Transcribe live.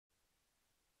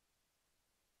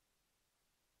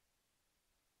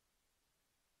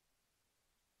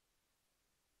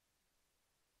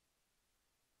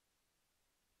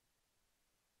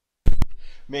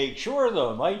Make sure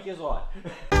the mic is on.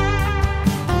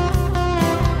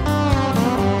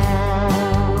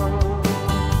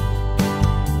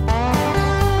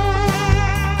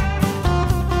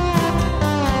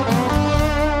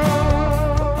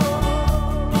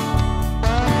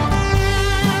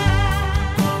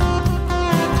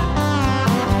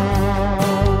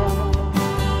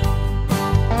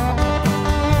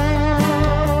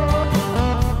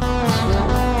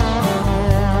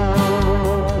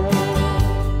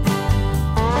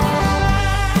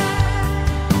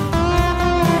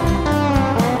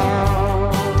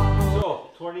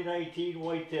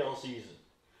 Whitetail season.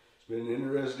 It's been an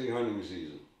interesting hunting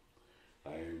season.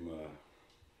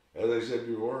 As I said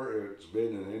before, it's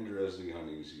been an interesting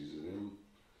hunting season. And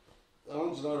the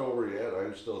hunt's not over yet.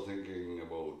 I'm still thinking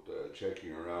about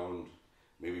checking around,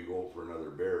 maybe go for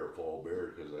another bear, a fall bear,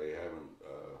 because I haven't,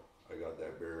 I got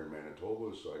that bear in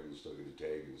Manitoba, so I can still get a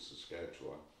tag in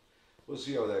Saskatchewan. We'll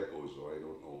see how that goes, though. I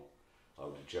don't know. I'll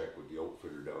have to check with the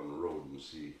outfitter down the road and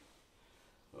see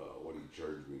what he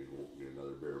charged me to go get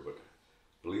another bear. But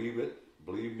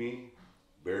believe me,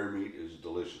 bear meat is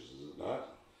delicious, is it not?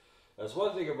 That's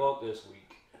one thing about this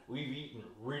week. We've eaten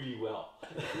really well.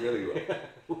 Really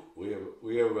well.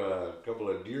 We have a couple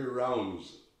of deer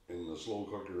rounds in the slow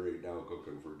cooker right now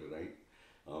cooking for tonight.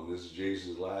 This is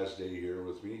Jason's last day here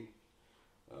with me.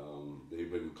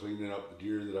 They've been cleaning up the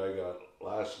deer that I got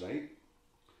last night,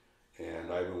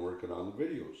 and I've been working on the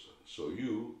videos, so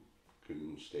you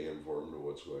can stay informed of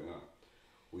what's going on.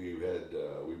 We've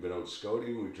been out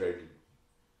scouting. We tried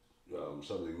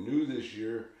something new this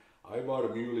year. I bought a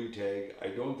muley tag. I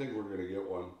don't think we're going to get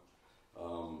one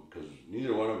because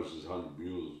neither one of us has hunted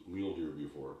mule deer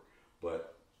before.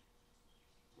 But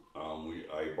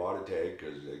I bought a tag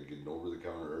because I get an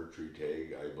over-the-counter archery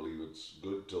tag. I believe it's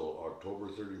good till October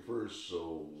 31st,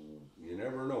 so you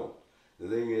never know. The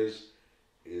thing is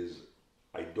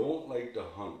I don't like to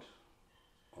hunt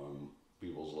on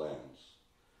people's lands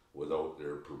without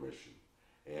their permission.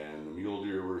 And the mule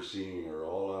deer we're seeing are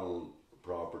all on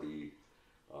property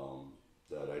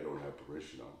that I don't have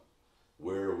permission on.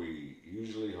 Where we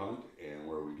usually hunt and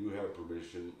where we do have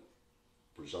permission,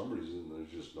 for some reason there's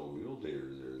just no mule deer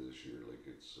there this year. Like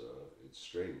it's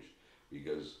strange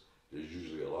because there's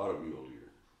usually a lot of mule deer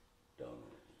down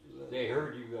there. They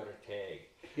heard you got a tag.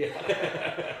 Yeah,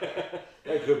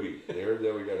 that could be. They heard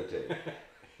that we got a tag.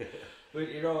 But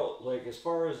you know, like as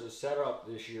far as the setup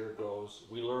this year goes,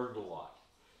 we learned a lot.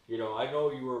 You know, I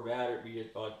know you were mad at me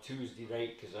on Tuesday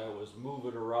night because I was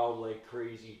moving around like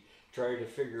crazy, trying to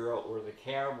figure out where the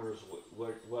cameras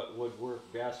what would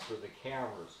work best for the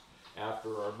cameras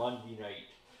after our Monday night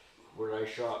where I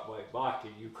shot my buck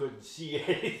and you couldn't see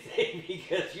anything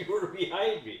because you were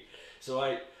behind me. So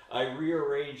I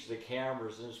rearranged the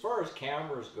cameras, and as far as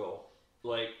cameras go,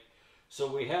 like,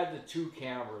 so we had the two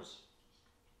cameras,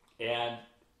 and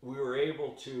we were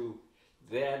able to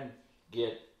then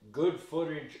get good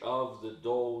footage of the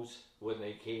does when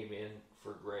they came in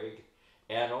for Greg,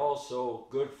 and also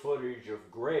good footage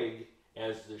of Greg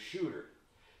as the shooter.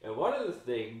 And one of the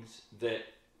things that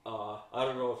I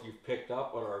don't know if you've picked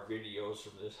up on our videos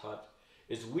from this hunt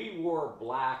is we wore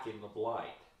black in the blind.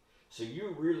 So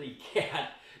you really can't,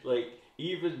 like,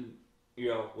 even, you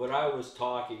know, when I was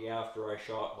talking after I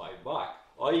shot my buck,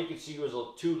 all you could see was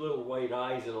two little white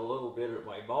eyes and a little bit at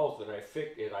my mouth, and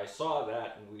I saw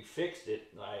that, and we fixed it,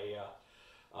 and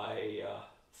I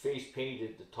face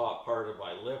painted the top part of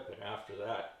my lip, and after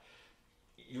that,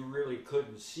 you really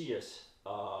couldn't see us.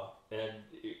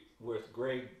 With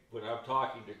Greg, when I'm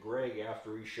talking to Greg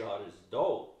after he shot his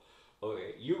doe,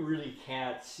 okay, you really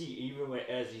can't see, even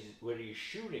when he's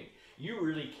shooting, you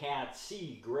really can't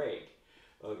see Greg,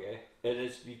 okay, and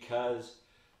it's because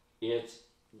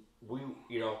we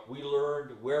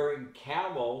learned wearing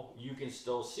camo, you can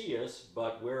still see us,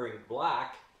 but wearing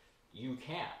black, you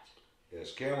can't.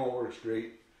 Yes, camo works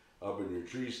great up in your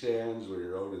tree stands when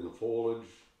you're out in the foliage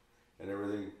and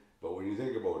everything. But when you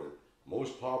think about it,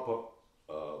 most pop-up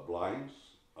blinds,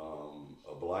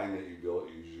 a blind that you built,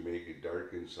 you usually make it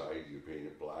dark inside, you paint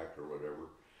it black or whatever.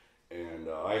 And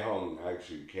I hung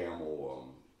actually camo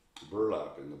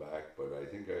burlap in the back, but I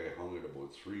think I hung it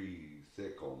about 3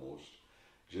 thick almost,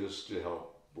 just to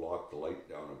help block the light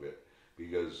down a bit.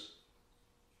 Because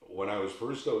when I was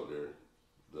first out there,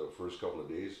 the first couple of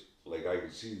days, like I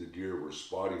could see the deer were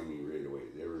spotting me right away.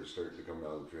 They were starting to come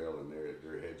down the trail and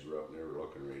their heads were up and they were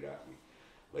looking right at me.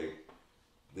 Like,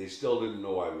 they still didn't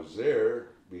know I was there,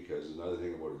 because another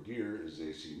thing about a deer is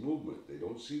they see movement. They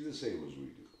don't see the same as we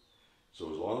do.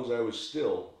 So as long as I was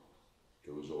still,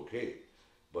 it was okay.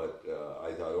 But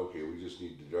I thought, okay, we just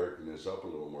need to darken this up a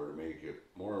little more to make it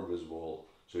more invisible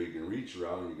So you can reach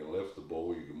around, you can lift the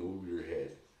bow, you can move your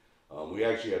head. We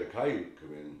actually had a coyote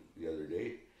come in the other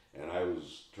day, and I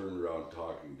was turned around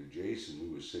talking to Jason,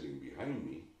 who was sitting behind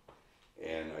me,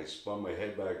 and I spun my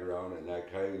head back around, and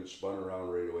that coyote spun around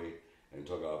right away and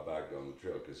took off back down the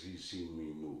trail because he's seen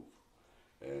me move.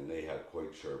 And they had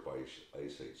quite sharp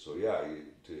eyesight. So yeah,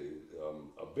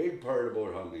 a big part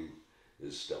about hunting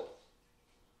is stealth,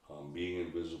 being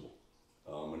invisible.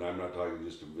 And I'm not talking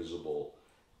just invisible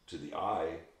to the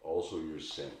eye, also your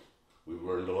scent. We've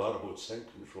learned a lot about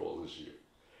scent control this year.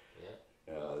 Yeah.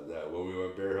 That when we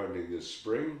went bear hunting this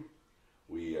spring,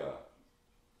 we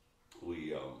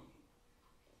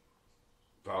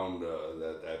found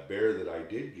that bear that I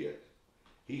did get.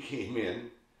 He came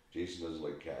in. Jason doesn't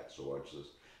like cats, so watch this.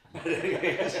 But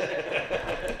anyways,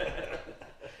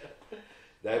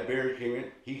 that bear came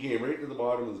in. He came right to the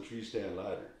bottom of the tree stand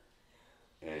ladder,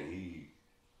 and he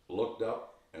looked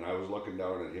up, and I was looking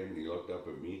down at him, and he looked up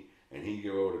at me, and he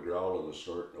gave out a growl and a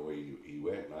snort, and away he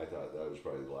went. And I thought that was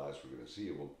probably the last we're going to see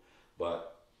of him.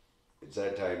 But it's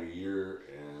that time of year,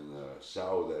 and the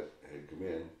sow that had come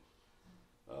in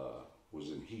was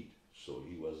in heat. So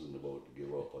he wasn't about to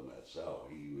give up on that sow.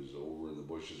 He was over in the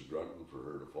bushes grunting for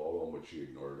her to follow him, but she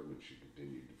ignored him and she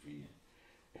continued to feed.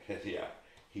 And yeah,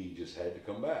 he just had to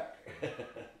come back.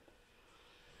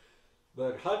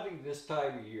 But hunting this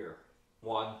time of year,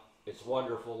 it's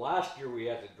wonderful. Last year we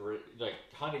had to,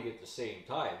 hunting at the same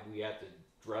time, we had to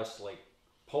dress like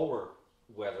polar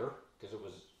weather because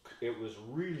it was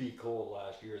really cold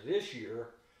last year. This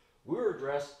year we were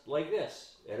dressed like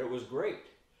this, and it was great.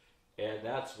 And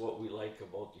that's what we like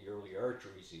about the early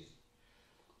archery season.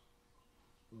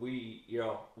 We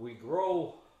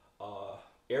grow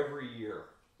every year.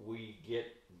 We get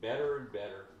better and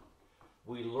better.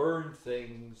 We learn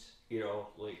things,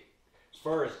 like as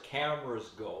far as cameras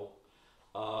go,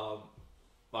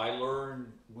 I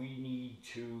learned we need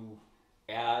to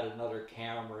add another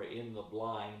camera in the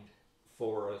blind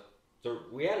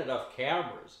we had enough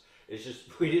cameras. It's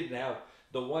just we didn't have,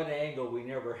 the one angle we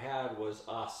never had was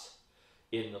us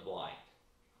in the blind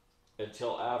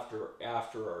until after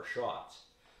our shots.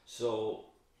 So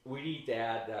we need to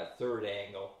add that third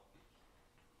angle,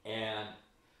 and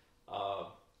I'm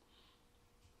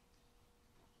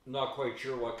not quite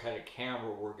sure what kind of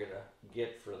camera we're gonna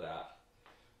get for that.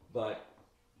 But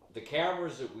the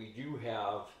cameras that we do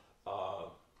have,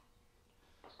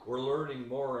 we're learning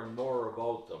more and more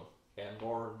about them, and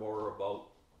more about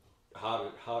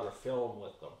how to film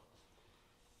with them,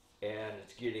 and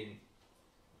it's getting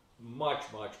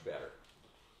much better.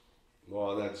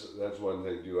 Well, that's one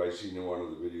thing too. I seen in one of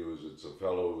the videos. It's a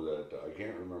fellow that I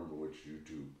can't remember which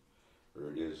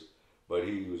YouTuber it is, but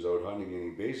he was out hunting and he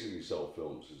basically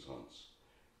self-films his hunts.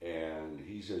 And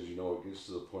he says, it gets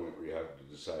to the point where you have to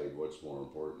decide what's more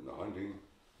important, the hunting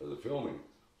or the filming.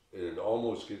 And it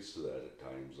almost gets to that at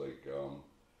times. Like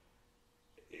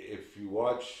if you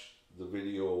watch the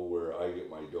video where I get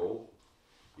my doe,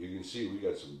 you can see we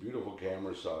got some beautiful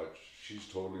camera shots. She's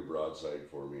totally broadside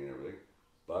for me and everything,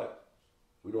 but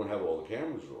we don't have all the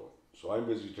cameras rolling. So I'm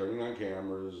busy turning on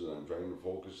cameras and I'm trying to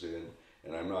focus in,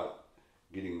 and I'm not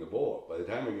getting the bow up. By the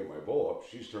time I get my bow up,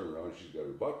 she's turned around, she's got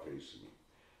her butt facing me.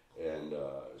 And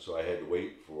so I had to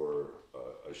wait for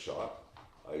a shot.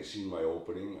 I seen my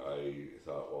opening. I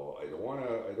thought, well, I don't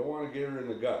want to get her in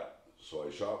the gut. So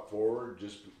I shot forward,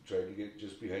 tried to get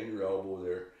just behind her elbow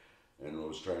there, and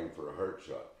was trying for a heart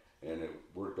shot, and it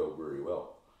worked out very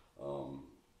well.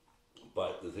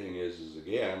 But the thing is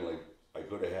again, like I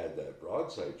could have had that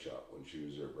broadside shot when she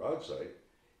was there broadside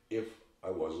if I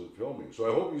wasn't filming.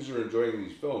 So I hope you are enjoying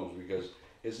these films, because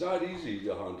it's not easy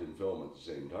to hunt and film at the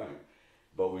same time.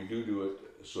 But we do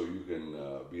it so you can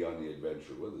be on the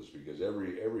adventure with us, because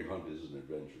every hunt is an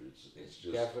adventure. It's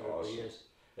just definitely awesome. Is.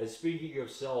 And speaking of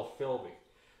self-filming,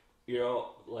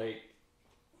 like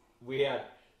we've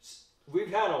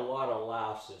had a lot of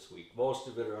laughs this week. Most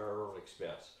of it at our own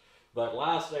expense. But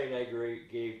last night I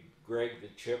gave Greg the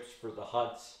chips for the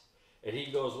hunts, and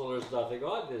he goes, "Well, there's nothing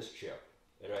on this chip."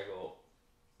 And I go,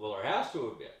 "Well, there has to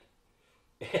have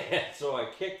been." And so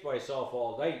I kicked myself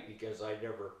all night because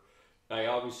I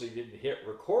obviously didn't hit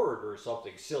record or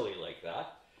something silly like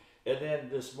that. And then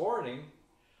this morning,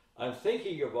 I'm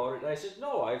thinking about it, and I said,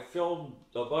 no, I filmed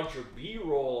a bunch of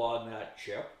B-roll on that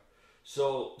chip,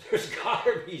 so there's got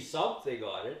to be something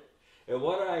on it. And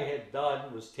what I had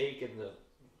done was taken the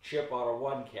chip out of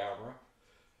one camera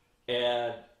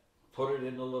and put it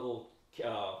in the little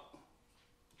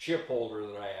chip holder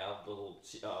that I have, the little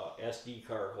SD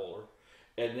card holder,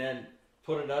 and then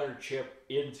put another chip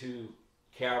into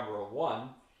camera one,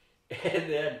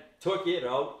 and then took it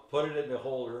out, put it in the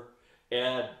holder,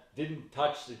 and didn't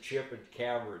touch the chip in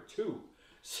camera 2.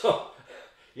 So,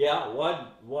 yeah,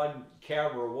 one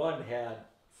camera 1 had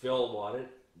film on it,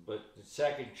 but the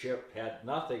second chip had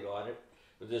nothing on it.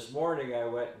 But this morning I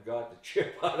went and got the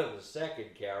chip out of the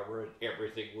second camera and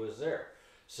everything was there.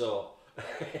 So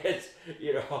it's,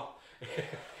 you know,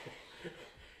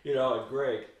 and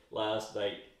Greg last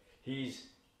night, he's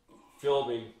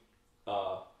filming,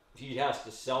 he has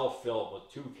to self-film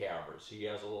with 2 cameras. He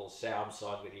has a little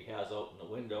Samsung that he has out in the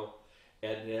window,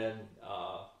 and then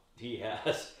he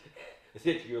has, I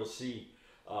think you'll see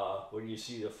when you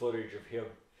see the footage of him,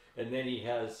 and then he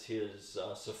has his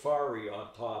Safari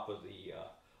on top of the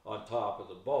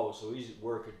bow, so he's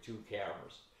working 2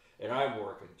 cameras, and I'm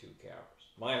working 2 cameras.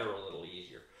 Mine are a little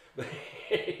easier, but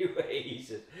anyway, he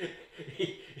says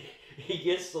he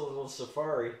gets the little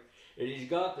Safari, and he's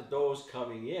got the does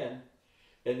coming in,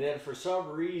 and then for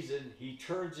some reason he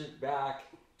turns it back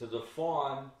to the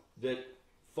fawn that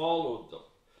followed them.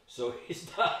 So he's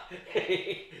not,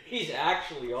 he's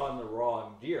actually on the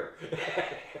wrong deer.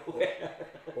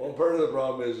 Well, part of the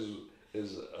problem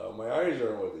is my eyes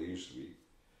aren't what they used to be.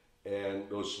 And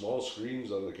those small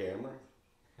screens on the camera,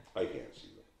 I can't see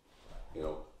them. You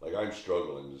know, like I'm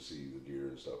struggling to see the deer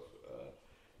and stuff.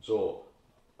 So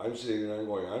I'm sitting there and I'm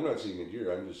going, I'm not seeing a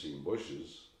deer, I'm just seeing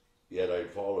bushes. Yet I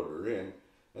followed her in.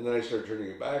 And then I start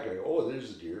turning it back and I go, oh,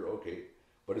 there's the deer, okay.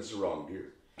 But it's the wrong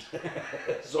deer.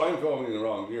 So I'm filming the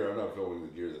wrong deer. I'm not filming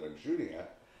the deer that I'm shooting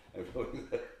at. I'm filming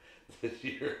the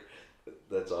deer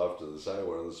that's off to the side,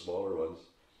 one of the smaller ones.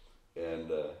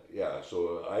 And yeah,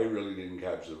 so I really didn't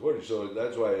capture the footage. So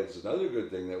that's why it's another good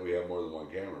thing that we have more than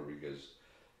one camera, because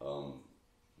when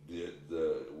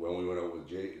we went out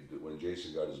with when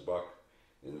Jason got his buck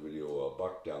in the video,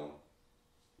 buck down,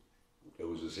 it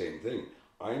was the same thing.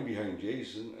 I'm behind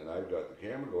Jason and I've got the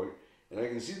camera going, and I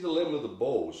can see the limb of the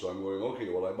bow, so I'm going, okay,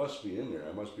 well, I must be in there.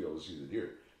 I must be able to see the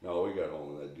deer. No, we got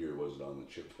home and that deer wasn't on the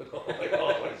chip at all. Like,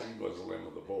 all I seen was the limb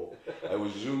of the bow. I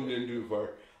was zoomed in too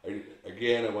far. I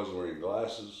wasn't wearing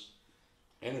glasses.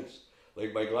 And it's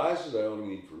like my glasses I only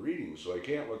need for reading, so I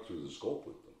can't look through the scope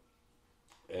with them.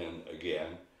 And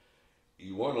again,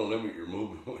 you want to limit your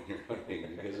movement when you're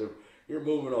hunting, because if you're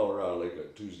moving all around, like a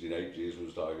Tuesday night, Jason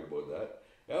was talking about that.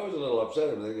 I was a little upset.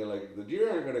 I'm thinking, like, the deer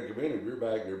aren't going to come in if you're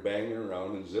back there banging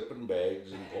around and zipping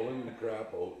bags and pulling the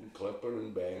crap out and clipping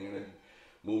and banging and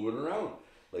moving around.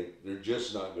 Like, they're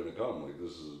just not going to come. Like,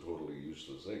 this is a totally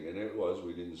useless thing. And it was.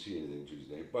 We didn't see anything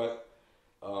Tuesday night. But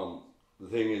the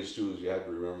thing is, too, is you have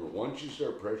to remember, once you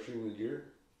start pressuring the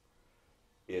deer,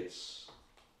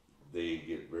 they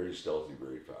get very stealthy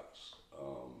very fast.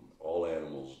 All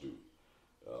animals do.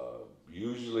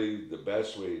 Usually, the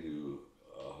best way to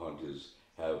hunt is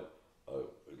have,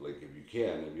 like if you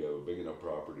have a big enough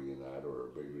property in that or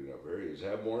a big enough area, is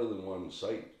have more than one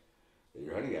site that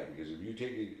you're hunting at. Because if you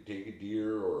take a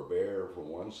deer or a bear from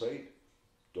one site,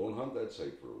 don't hunt that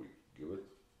site for a week. Give it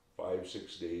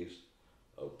 5-6 days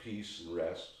of peace and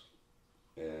rest,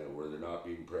 and where they're not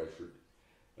being pressured.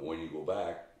 And when you go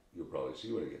back, you'll probably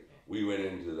see one again. We went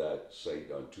into that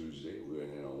site on Tuesday, we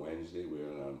went in on Wednesday, we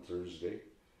went on Thursday,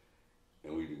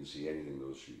 and we didn't see anything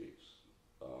those 3 days.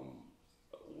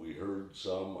 We heard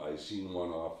some. I seen one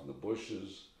off in the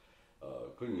bushes.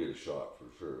 Couldn't get a shot for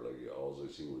sure. Like, all I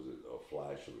seen was a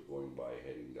flash of it going by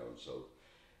heading down south.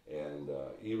 And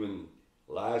even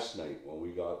last night when we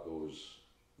got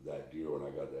that deer, when I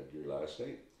got that deer last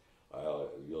night,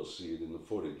 you'll see it in the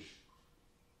footage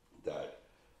that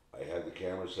I had the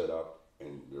camera set up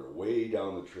and they're way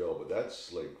down the trail, but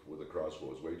that's like with a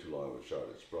crossbow, it's way too long of a shot.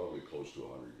 It's probably close to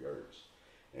 100 yards.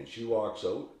 And she walks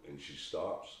out and she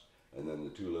stops, and then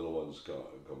the 2 little ones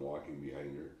come walking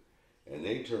behind her, and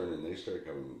they turn and they start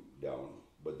coming down,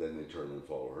 but then they turn and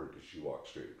follow her because she walked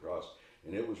straight across.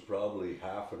 And it was probably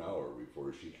half an hour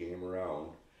before she came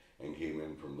around and came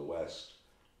in from the west,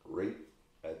 right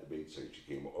at the bait site. She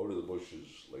came out of the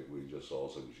bushes like we just saw, all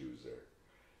of a sudden she was there.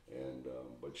 And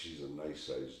but she's a nice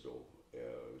sized doe.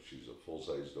 She's a full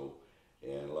size doe.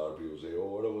 And a lot of people say, oh,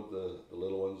 what about the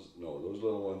little ones? No, those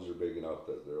little ones are big enough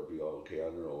that they'll be okay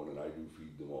on their own, and I do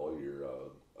feed them all year.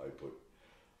 I put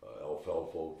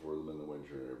alfalfa out for them in the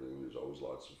winter and everything. There's always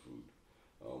lots of food.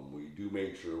 We do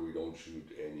make sure we don't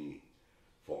shoot any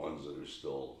fawns that are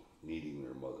still needing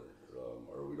their mother,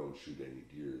 or we don't shoot any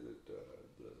deer that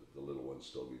the little ones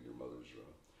still need their mothers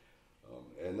around.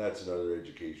 And that's another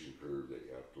education curve that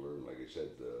you have to learn. Like I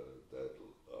said, that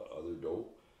other doe,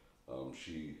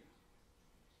 she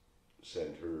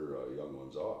sent her young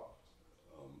ones off.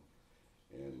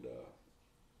 And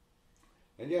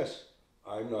yes,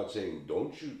 I'm not saying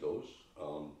don't shoot those.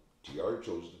 TR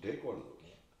chose to take one of those.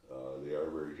 They are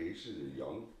very tasty, they're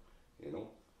young, you know.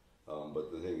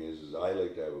 But the thing is I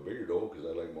like to have a bigger doe because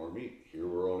I like more meat. Here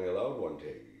we're only allowed one tag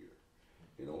a year,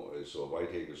 you know. So if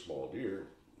I take a small deer,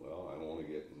 well, I'm only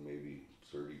getting maybe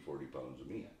 30, 40 pounds of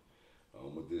meat.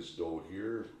 With this doe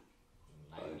here,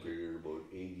 90. I figured about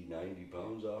 80, 90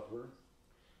 pounds off her.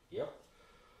 Yep.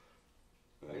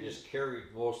 I just carried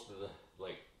most of the,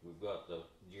 like, we've got the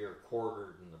deer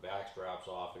quartered and the back straps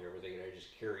off and everything, and I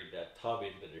just carried that tub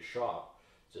into the shop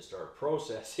to start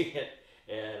processing it,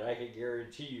 and I can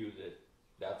guarantee you that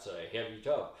that's a heavy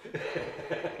tub.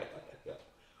 Yeah.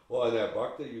 Well, and that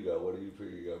buck that you got, what do you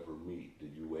figure you got for meat?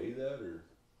 Did you weigh that, or?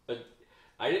 But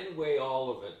I didn't weigh all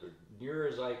of it, but near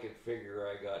as I could figure,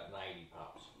 I got 90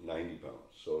 pounds. 90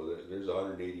 pounds. So there's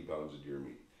 180 pounds of deer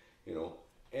meat, you know.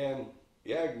 And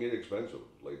yeah, it can get expensive.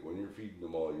 Like when you're feeding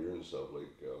them all year and stuff, like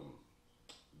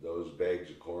those bags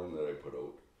of corn that I put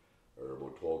out are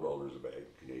about $12 a bag,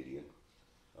 Canadian.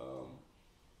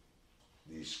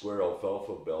 These square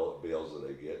alfalfa bales that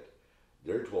I get,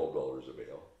 they're $12 a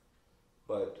bale.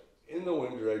 But in the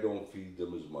winter, I don't feed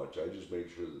them as much. I just make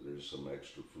sure that there's some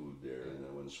extra food there, and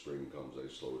then when spring comes, I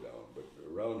slow down. But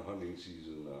around hunting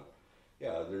season,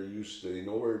 yeah, they're used to, they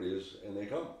know where it is, and they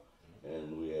come.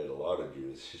 And we had a lot of deer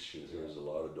this year. There was a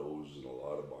lot of does and a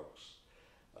lot of bucks.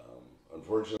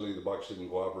 Unfortunately, the bucks didn't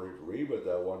cooperate for me, but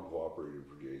that one cooperated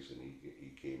for Jason. He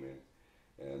came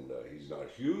in, and he's not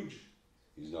huge.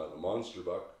 He's not a monster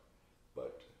buck,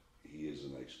 but he is a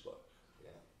nice buck.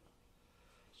 Yeah.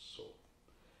 So,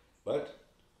 but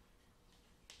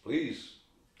please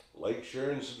like,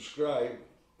 share, and subscribe,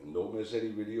 and don't miss any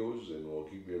videos, and we'll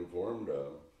keep you informed.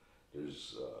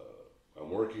 I'm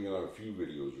working on a few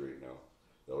videos right now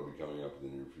that'll be coming up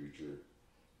in the near future.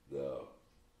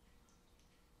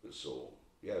 So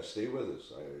yeah, stay with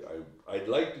us. I'd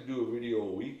like to do a video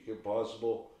a week if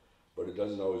possible, but it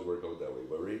doesn't always work out that way.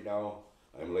 But right now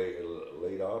I'm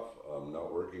laid off. I'm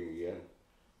not working again,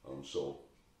 so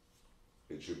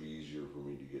it should be easier for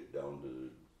me to get down to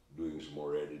doing some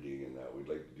more editing and that. We'd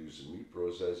like to do some meat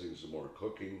processing, some more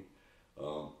cooking.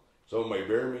 Some of my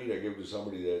bear meat I give to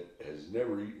somebody that has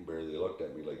never eaten bear. They looked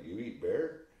at me like, "You eat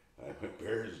bear?" I went,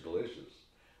 "Bear is delicious."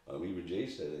 Even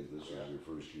Jason, I think this was your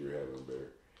first year having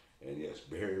bear. And yes,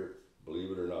 bear,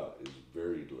 believe it or not, is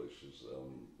very delicious.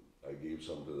 I gave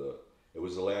some to it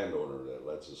was the landowner that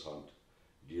lets us hunt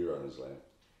deer on his land.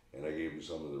 And I gave him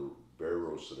some of the bear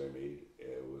roast that I made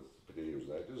with potatoes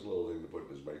and that. Just a little thing to put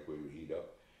in his microwave and heat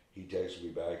up. He texted me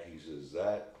back, he says,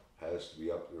 "That has to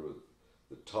be up there with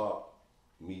the top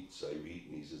meats I've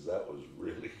eaten." He says, "That was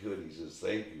really good." He says,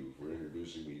 "Thank you for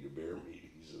introducing me to bear meat."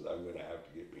 He says, "I'm going to have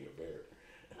to get me a bear."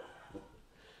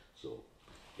 So,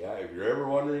 yeah, if you're ever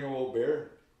wondering about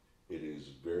bear, it is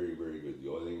very, very good.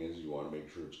 The only thing is you want to make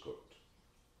sure it's cooked.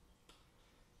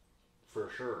 For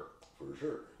sure. For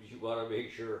sure. You want to make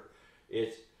sure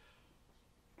it's,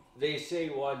 they say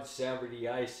 170,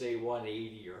 I say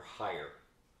 180 or higher,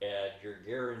 and you're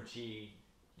guaranteed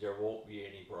there won't be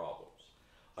any problems.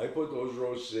 I put those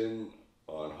roasts in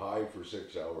on high for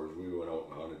 6 hours. We went out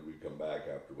and hunted. We come back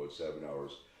after about 7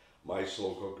 hours. My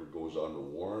slow cooker goes on to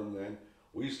warm then.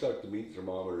 We stuck the meat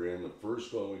thermometer in. The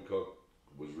first one we cooked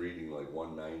was reading like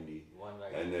 190.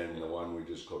 190. And then the one we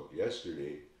just cooked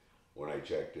yesterday, when I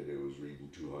checked it, it was reading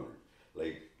 200.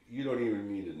 Like, you don't even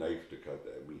need a knife to cut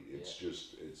that meat. It's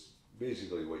just, it's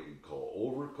basically what you'd call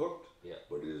overcooked. Yeah.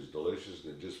 But it is delicious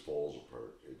and it just falls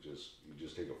apart. You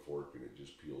just take a fork and it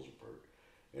just peels apart.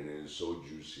 And it is so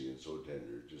juicy and so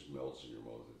tender, it just melts in your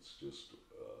mouth.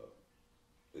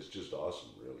 It's just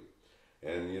awesome, really.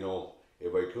 And you know,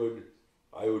 if I could,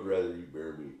 I would rather eat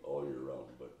bear meat all year round,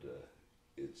 but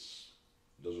it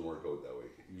doesn't work out that way.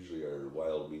 Usually our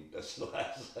wild meat doesn't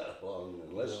last that long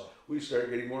unless we start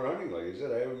getting more hunting. Like I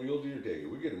said, I have a mule deer tag. If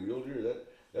we get a mule deer,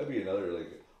 that'd be another, like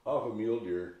off a mule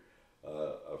deer,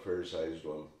 a fair sized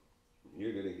one,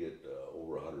 you're gonna get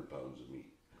over 100 pounds of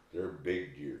meat. They're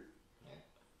big deer.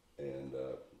 And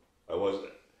I was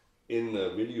in the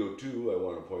video too. I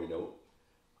want to point out,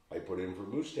 I put in for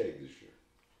moose tag this year.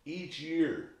 Each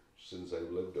year since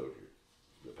I've lived out here,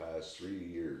 the past 3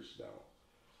 years now,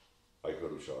 I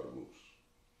could have shot a moose,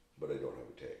 but I don't have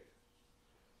a tag.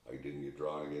 I didn't get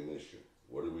drawn again this year.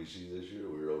 What did we see this year?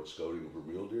 We were out scouting for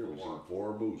mule deer. We seen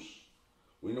 4 moose.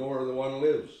 We know where the one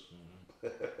lives.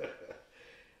 Mm-hmm.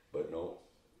 But no,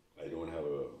 I don't have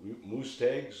a moose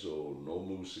tag, so no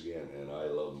moose again. And I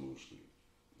love moose meat.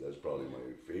 That's probably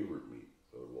my favorite meat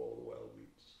out of all the wild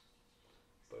meats.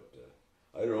 But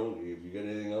I don't know, have you got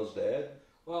anything else to add?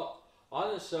 Well,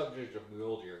 on the subject of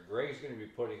mule deer, Greg's going to be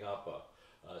putting up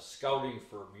a scouting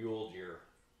for mule deer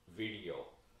video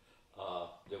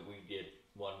that we did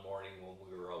one morning when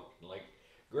we were out. And like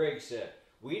Greg said,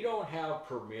 we don't have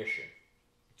permission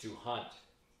to hunt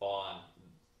on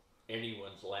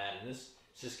anyone's land. And this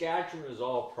Saskatchewan is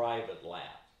all private land.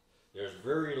 There's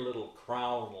very little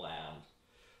crown land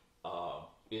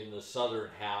in the southern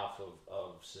half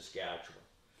of Saskatchewan.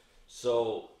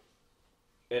 So,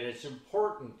 and it's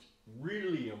important,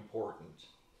 really important,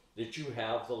 that you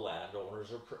have the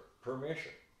landowner's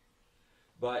permission.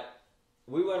 But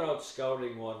we went out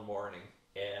scouting one morning,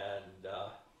 and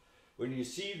when you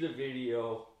see the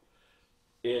video,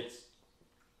 it's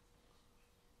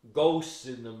ghosts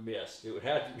in the mist. It would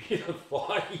have to be the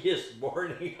foggiest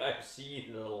morning I've seen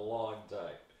in a long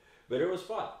time. But it was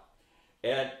fun.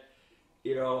 And,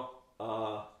 you know,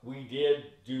 we did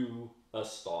do a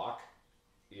stalk,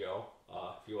 you know,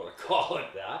 if you want to call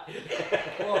it that.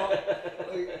 Well,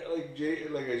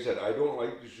 like I said, I don't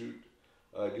like to shoot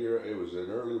deer. It was an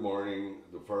early morning.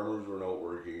 The farmers were not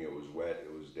working. It was wet.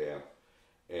 It was damp.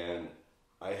 And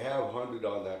I have hunted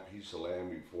on that piece of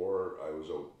land before. I was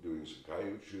out doing some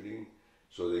coyote shooting,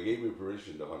 so they gave me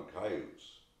permission to hunt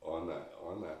coyotes on that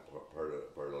part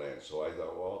of land. So I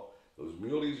thought, well, those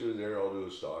muleys are there. I'll do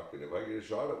a stalk, and if I get a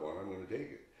shot at one, I'm going to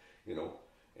take it, you know.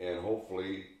 And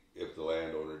hopefully, if the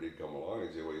landowner did come along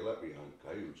and say, well, you let me hunt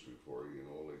coyotes before, you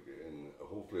know, like, and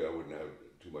hopefully I wouldn't have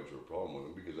too much of a problem with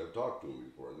them because I've talked to them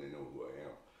before and they know who I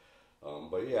am.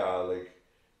 But yeah, like,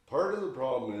 part of the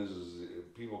problem is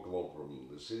if people come up from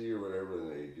the city or whatever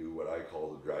and they do what I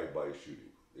call the drive-by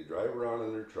shooting. They drive around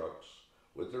in their trucks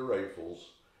with their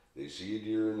rifles, they see a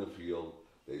deer in the field,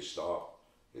 they stop,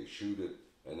 they shoot it,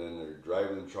 and then they're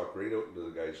driving the truck right out into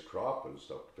the guy's crop and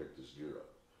stuff to pick this deer up.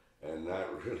 And that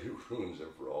really ruins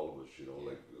it for all of us, you know.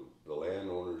 Like the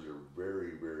landowners are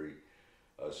very, very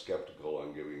skeptical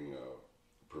on giving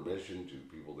permission to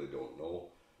people they don't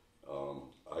know.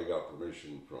 I got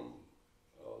permission from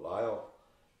Lyle,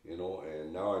 you know,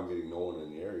 and now I'm getting known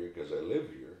in the area because I live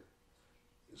here.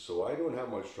 So I don't have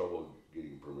much trouble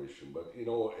getting permission. But, you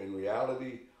know, in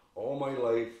reality, all my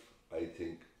life, I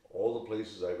think all the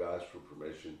places I've asked for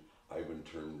permission, I've been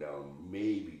turned down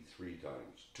maybe 3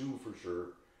 times. 2 for sure,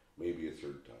 maybe a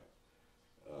 3rd time.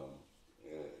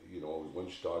 You know,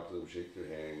 once you talk to them, shake their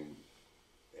hand,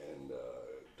 and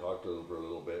talk to them for a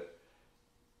little bit,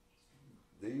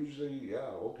 they usually, yeah,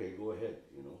 okay, go ahead,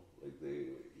 you know, like they,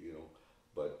 you know,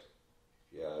 but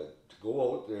yeah, to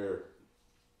go out there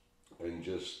and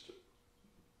just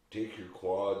take your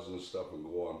quads and stuff and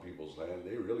go on people's land,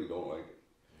 they really don't like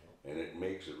it. And it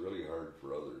makes it really hard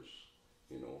for others,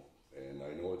 you know, and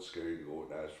I know it's scary to go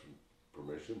out and ask for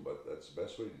permission, but that's the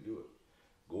best way to do it.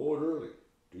 Go out early,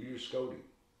 do your scouting,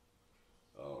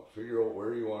 figure out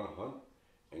where you want to hunt,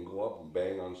 and go up and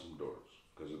bang on some doors.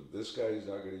 Because if this guy's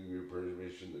not going to give you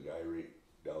permission, the guy right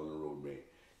down the road may,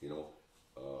 you know.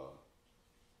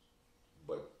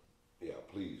 But yeah,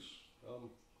 please,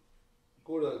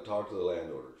 go to talk to the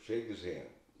landowner, shake his hand,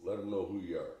 let him know who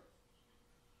you are,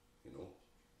 you know.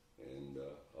 And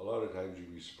a lot of times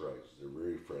you'd be surprised. They're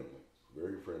very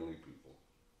friendly people.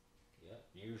 Yeah,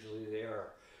 usually they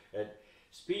are. And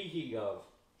speaking of,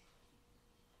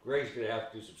 Greg's going to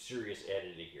have to do some serious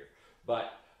editing here,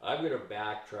 but I'm going to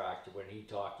backtrack to when he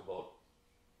talked about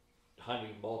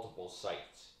hunting multiple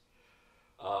sites.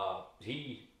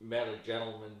 He met a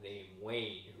gentleman named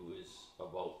Wayne who is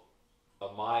about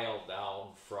a mile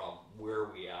down from where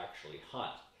we actually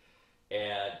hunt.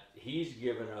 And he's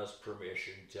given us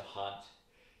permission to hunt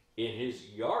in his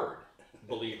yard,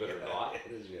 believe it or not.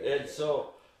 And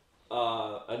so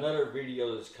another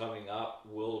video that's coming up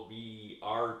will be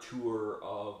our tour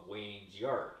of Wayne's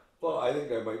yard. Well, I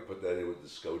think I might put that in with the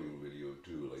scouting video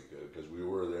too, like because we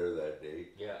were there that day,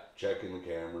 yeah, checking the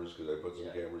cameras because I put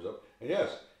some cameras up. And yes,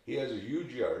 he has a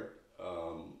huge yard,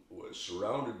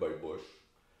 surrounded by bush.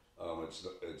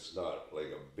 It's not like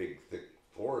a big thick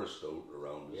forest out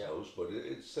around his house, but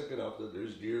it's thick enough that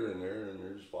there's deer in there and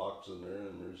there's fox in there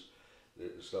and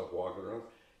there's stuff walking around.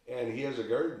 And he has a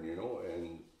garden, you know,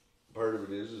 and part of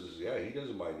it is yeah, he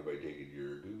doesn't mind if I take a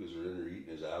deer or 2 because they're in there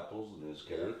eating his apples and his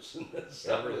carrots and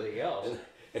stuff. Everything else.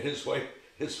 And his wife,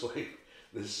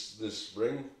 this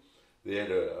spring, they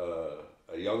had a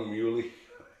young muley,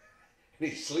 and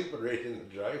he's sleeping right in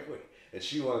the driveway, and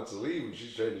she wants to leave, and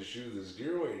she's trying to shoo this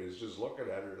deer away, and he's just looking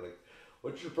at her like,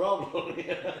 "What's your problem?"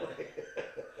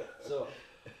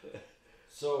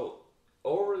 So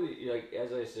over the, like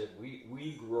as I said,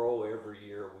 we grow every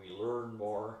year. We learn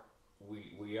more.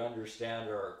 We understand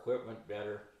our equipment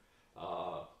better.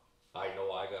 I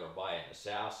know I got to buy an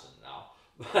assassin now.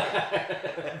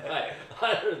 But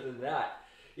other than that,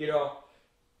 you know,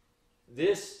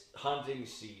 this hunting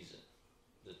season,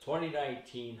 the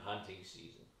 2019 hunting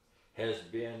season, has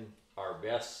been our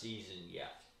best season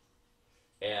yet.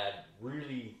 and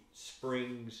really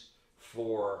springs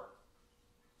for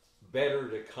better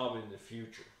to come in the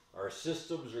future. Our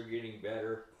systems are getting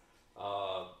better.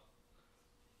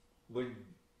 When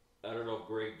I don't know,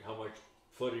 Greg, how much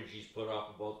footage he's put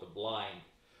up about the blind,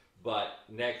 but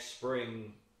next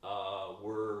spring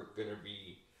we're going to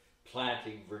be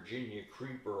planting Virginia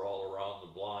creeper all around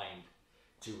the blind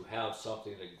to have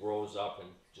something that grows up and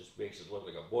just makes it look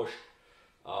like a bush.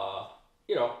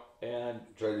 You know, and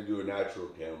try to do a natural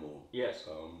camo. yes.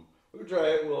 We'll try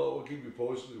it. We'll keep you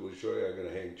posted. We'll show you. I'm going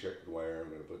to hang chicken wire. I'm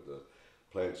going to put the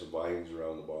plants of vines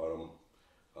around the bottom.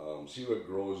 See what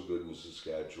grows good in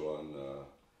Saskatchewan.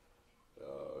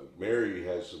 Mary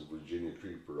has some Virginia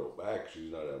creeper out back.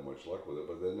 She's not had much luck with it.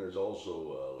 But then there's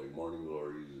also like morning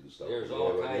glories and stuff. There's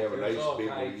all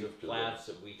kinds of plants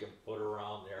that we can put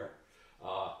around there.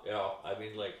 You know, I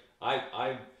mean, like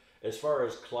I'm as far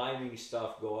as climbing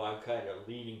stuff go, I'm kind of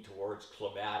leaning towards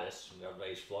clematis and they're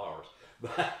nice flowers.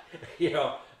 But you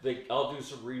know, I'll do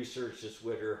some research this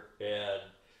winter and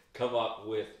come up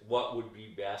with what would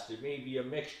be best. It may be a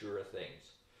mixture of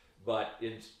things, but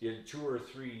in 2 or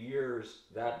 3 years,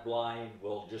 that blind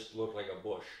will just look like a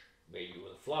bush, maybe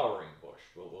with a flowering bush.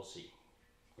 But we'll see.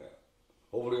 Yeah.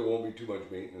 Hopefully, it won't be too much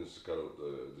maintenance to cut out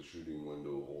the shooting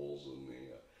window holes and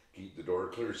keep the door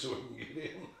clear so we can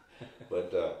get in.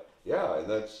 But yeah, and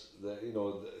that's you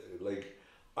know, like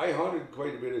I hunted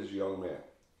quite a bit as a young man.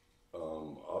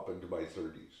 Up into my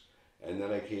 30s, and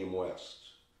then I came west,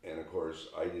 and of course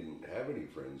I didn't have any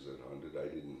friends that hunted. I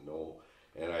didn't know,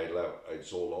 and I'd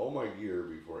sold all my gear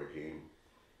before I came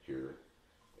here.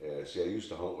 See, I used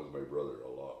to hunt with my brother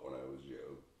a lot when I was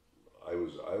young.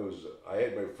 I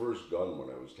had my first gun when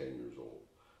I was 10 years old,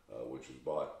 which was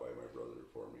bought by my brother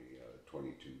for me,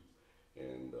 22,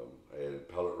 and I had a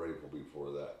pellet rifle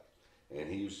before that. And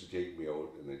he used to take me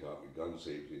out, and they taught me gun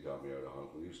safety, they taught me how to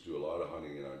hunt. We used to do a lot of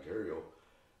hunting in Ontario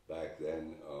back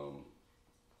then.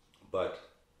 But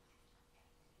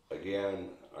again,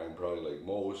 I'm probably like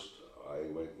most. I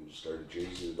went and started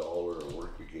chasing the dollar, and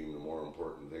work became the more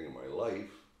important thing in my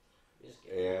life.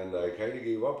 And I kind of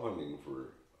gave up hunting for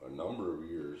a number of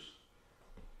years.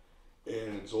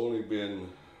 And it's only been,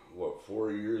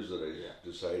 4 years that I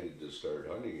decided to start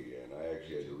hunting again. I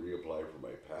actually had to reapply for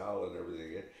my PAL and everything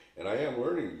again. And I am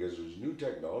learning because there's new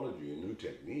technology and new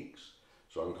techniques.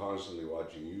 So I'm constantly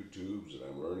watching YouTubes and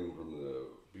I'm learning from the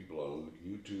people on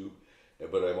YouTube.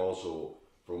 But I'm also,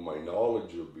 from my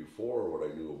knowledge of before,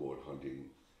 what I knew about hunting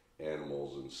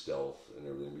animals and stealth and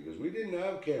everything, because we didn't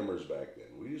have cameras back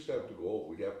then. We used to have to go out,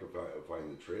 we'd have to find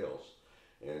the trails.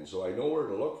 And so I know where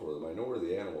to look for them. I know where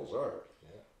the animals are.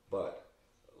 Yeah. But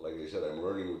like I said, I'm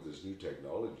learning with this new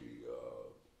technology.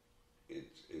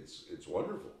 It's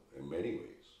wonderful in many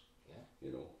ways. Yeah.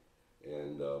 You know,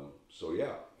 and so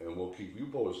yeah, and we'll keep you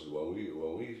posted when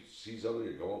we see something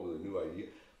or come up with a new idea.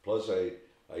 Plus,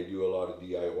 I do a lot of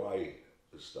DIY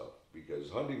stuff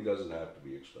because hunting doesn't have to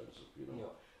be expensive. You know,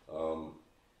 Yeah.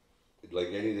 like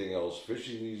anything else,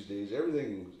 fishing these days,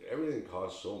 everything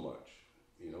costs so much.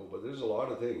 You know, but there's a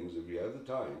lot of things if you have the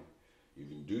time, you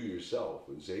can do yourself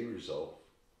and save yourself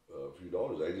a few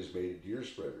dollars. I just made a deer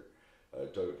spreader. I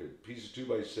took a piece of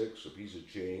 2x6, a piece of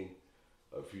chain,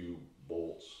 a few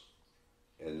bolts,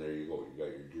 and there you go. You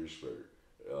got your deer spreader.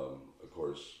 Of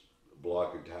course,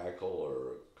 block and tackle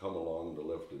or come along to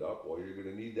lift it up. Well, you're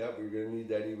going to need that, but you're going to need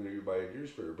that even if you buy a deer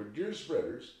spreader. But deer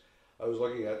spreaders, I was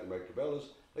looking at them at Cabela's,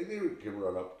 like they can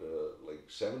run up to like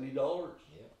 $70.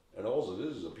 Yeah. And all it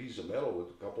is a piece of metal with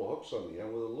a couple hooks on the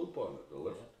end with a loop on it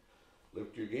to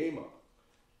lift your game up.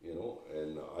 You know,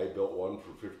 and I built one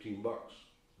for $15.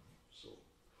 So,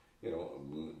 you know,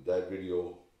 that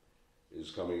video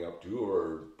is coming up too,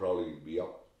 or probably be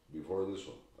up before this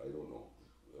one. I don't know.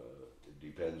 It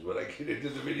depends when I get into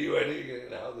the video editing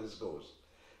and how this goes.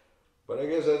 But I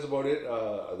guess that's about it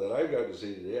that I've got to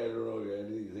say today. I don't know if you have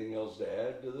anything else to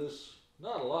add to this.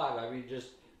 Not a lot. I mean, just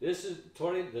this is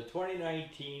the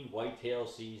 2019 whitetail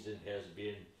season has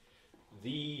been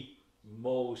the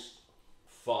most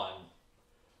fun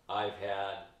I've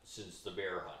had since the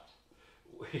bear hunt.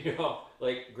 You know,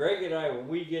 like Greg and I, when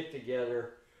we get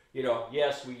together, you know,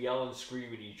 yes, we yell and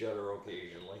scream at each other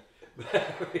occasionally,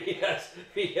 but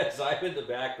because I'm in the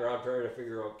background trying to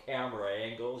figure out camera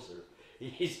angles, or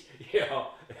he's, you know,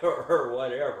 or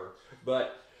whatever.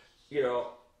 But you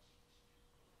know,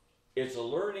 it's a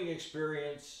learning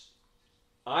experience.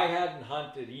 I hadn't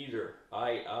hunted either.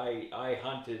 I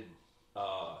hunted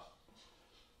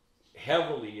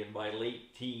heavily in my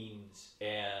late teens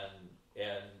and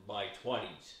my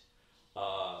 20s.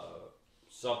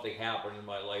 Something happened in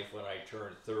my life when I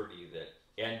turned 30 that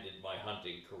ended my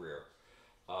hunting career.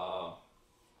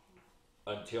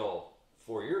 until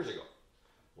 4 years ago,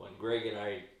 when Greg and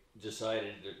I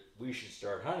decided that we should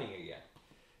start hunting again.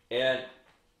 And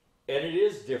it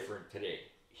is different today.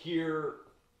 Here,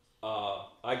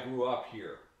 I grew up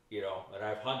here, and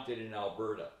I've hunted in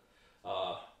Alberta.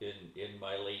 In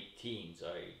my late teens,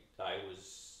 I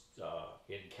was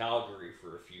in Calgary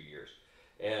for a few years,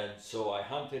 and so I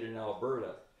hunted in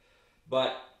Alberta.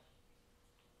 But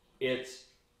it's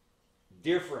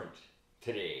different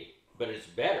today, but it's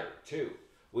better too.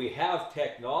 We have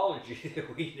technology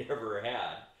that we never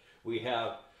had. We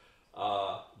have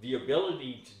the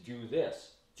ability to do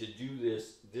this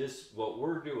what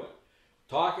we're doing,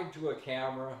 talking to a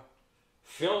camera,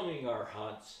 filming our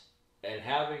hunts, and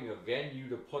having a venue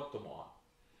to put them on.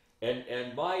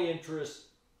 And my interest,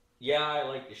 yeah, I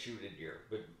like to shoot a deer,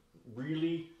 but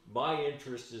really my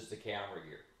interest is the camera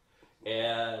gear.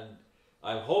 And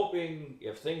I'm hoping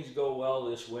if things go well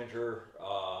this winter,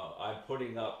 I'm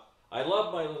putting up, I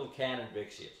love my little Canon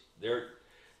Vixias. They're,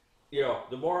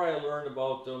 the more I learn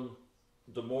about them,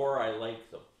 the more I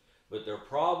like them. But their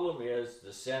problem is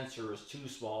the sensor is too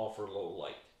small for low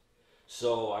light.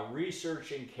 So I'm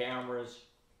researching cameras,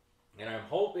 and I'm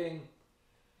hoping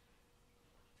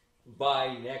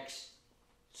by next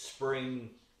spring,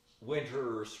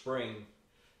 winter or spring,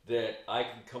 that I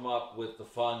can come up with the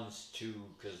funds to,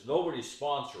 because nobody's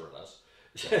sponsoring us,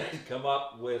 come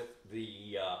up with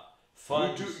the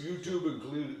funds. YouTube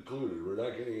included. We're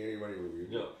not getting any money from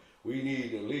YouTube. No. We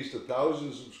need at least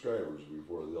 1,000 subscribers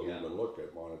before they'll Yeah. even look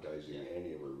at monetizing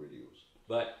any of our videos.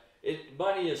 But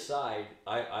money aside,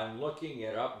 I'm looking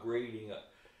at upgrading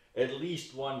at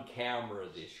least one camera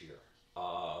this year.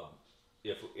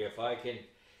 If I can,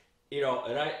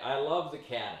 and I love the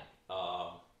Canon,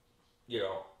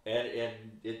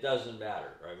 and it doesn't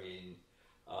matter. I mean,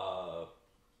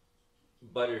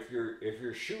 but if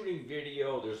you're shooting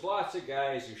video, there's lots of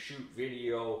guys who shoot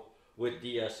video with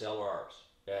DSLRs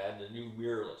and the new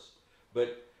mirrorless.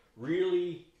 But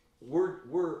really, we're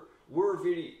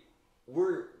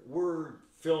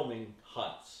filming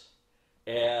hunts,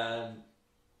 and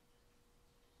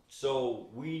so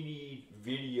we need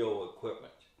video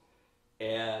equipment.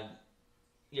 And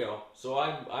so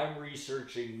I'm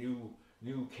researching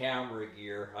new camera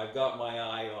gear. I've got my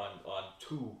eye on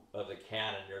two of the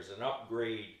Canon. There's an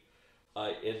upgrade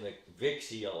in the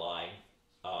Vixia line.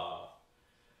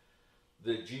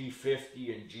 The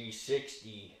G50 and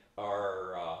G60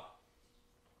 are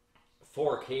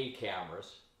 4K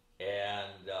cameras,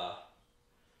 and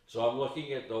so I'm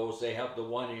looking at those. They have the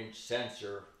 1-inch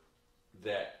sensor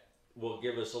that will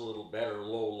give us a little better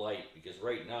low light, because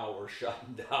right now we're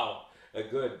shutting down a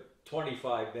good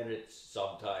 25 minutes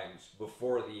sometimes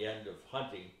before the end of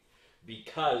hunting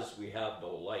because we have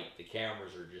no light. The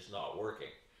cameras are just not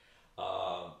working.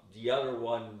 The other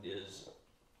one is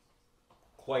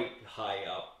quite high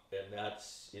up, and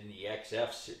that's in the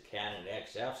Canon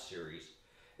XF series,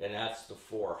 and that's the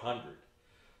 400.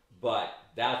 But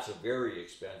that's a very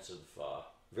expensive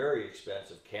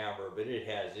camera, but it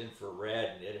has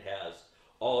infrared and it has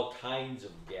all kinds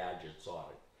of gadgets on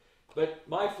it. But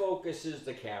my focus is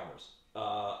the cameras.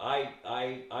 I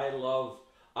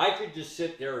could just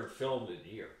sit there and film the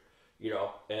deer,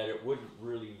 and it wouldn't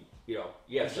really,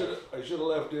 yes. I should have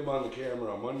left him on the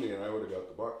camera on Monday, and I would have got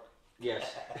the buck.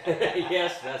 Yes,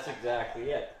 yes, that's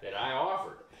exactly it. And I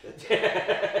offered.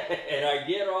 And I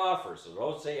did offer, so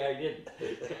don't say I didn't.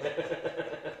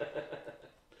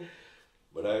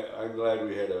 But I'm glad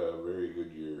we had a very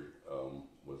good year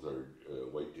with our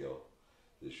whitetail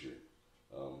this year.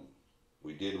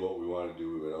 We did what we wanted to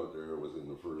do. We went out there within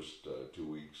the first 2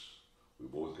 weeks. We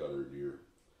both got our deer.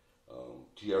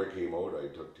 TR came out. I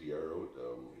took TR out.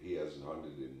 He hasn't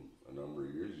hunted in a number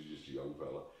of years. He's just a young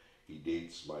fella. He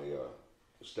dates my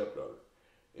stepdaughter.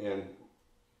 And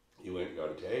he went and got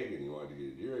a tag, and he wanted to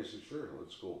get a deer. I said, sure,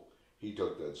 let's go. He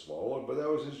took that small one, but that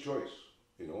was his choice.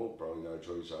 Probably not a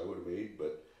choice I would have made,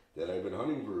 but then I've been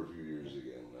hunting for a few years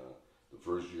again. The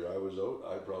first year I was out,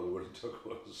 I probably would have took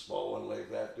a small one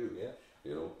like that too. Yeah.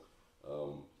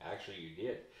 Actually, you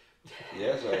did.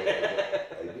 Yes,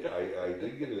 I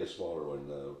did get a smaller one.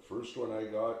 The first one I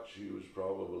got, she was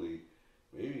probably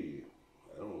maybe,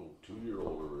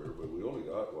 2-year-old or whatever, but we only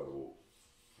got,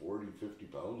 40, 50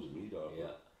 pounds of meat off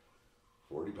her.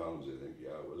 40 pounds, I think.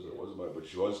 Yeah, it wasn't much, but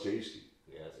she was tasty.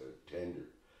 Yes. Tender.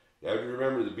 You have to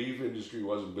remember the beef industry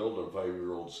wasn't built on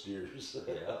 5-year-old steers.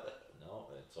 Yeah, no,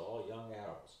 it's all young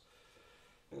animals.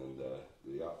 And the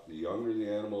younger the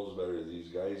animals, the better. These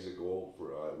guys that go out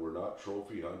for, we're not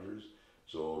trophy hunters,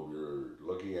 so if you're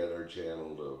looking at our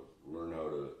channel to learn how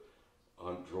to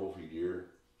hunt trophy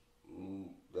deer,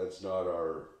 that's not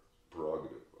our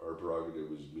prerogative. our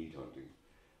prerogative is meat hunting.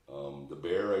 The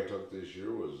bear I took this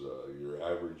year was your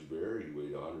average bear. He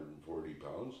weighed 140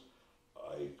 pounds.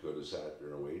 I could have sat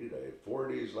there and waited. I had 4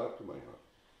 days left in my hunt.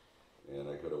 And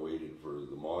I could have waited for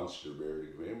the monster bear to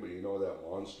come in. But you know that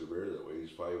monster bear that weighs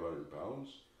 500 pounds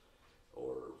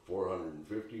or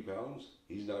 450 pounds?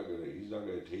 He's not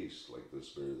gonna taste like this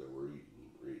bear that we're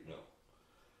eating right now.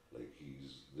 Like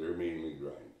they're mainly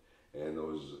grind. And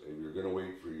if you're gonna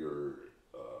wait for your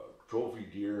trophy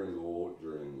deer and go out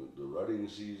during the rutting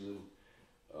season,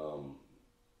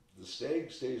 the stag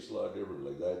tastes a lot different.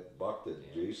 Like that buck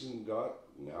that Jason got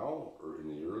now, or in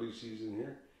the early season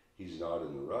here, he's not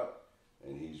in the rut,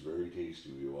 and he's very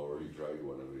tasty. We've already tried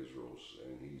one of his roasts,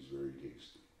 and he's very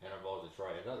tasty. And I'm about to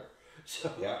try another.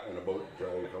 So. Yeah, and about to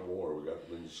try a couple more. We got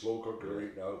them in the slow cooker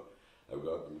right now. I've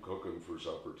got them cooking for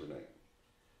supper tonight.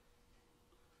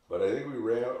 But I think we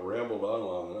rambled on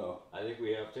long enough. I think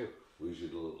we have to. We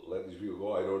should let these people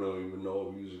go. I don't even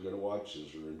know if you're going to watch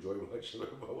this or enjoy much of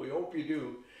it, but we hope you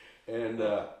do. And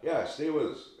yeah, stay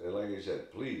with us. And like I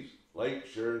said, please like,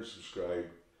 share, and subscribe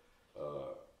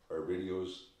our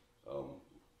videos.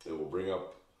 It will bring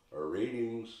up our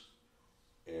ratings,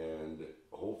 and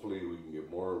hopefully we can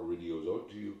get more videos out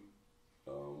to you.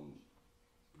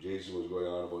 Jason was going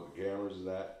on about the cameras and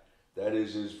that. That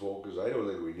is his focus. I don't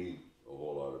think we need a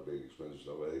whole lot of big expensive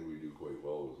stuff. I think we do quite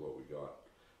well with what we got.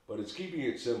 But it's keeping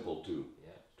it simple too,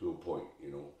 to a point,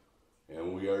 you know.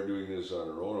 And we are doing this on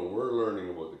our own, and we're learning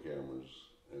about the cameras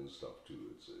and stuff too.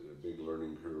 It's a big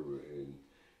learning curve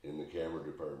in the camera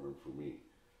department for me.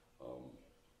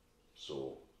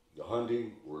 So the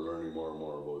hunting, we're learning more and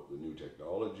more about the new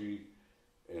technology,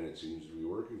 and it seems to be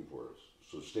working for us.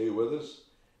 So stay with us,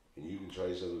 and you can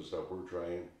try some of the stuff we're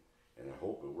trying, and I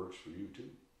hope it works for you too.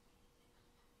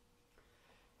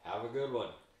 Have a good one.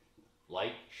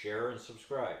 Like, share, and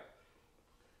subscribe.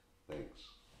 Thanks.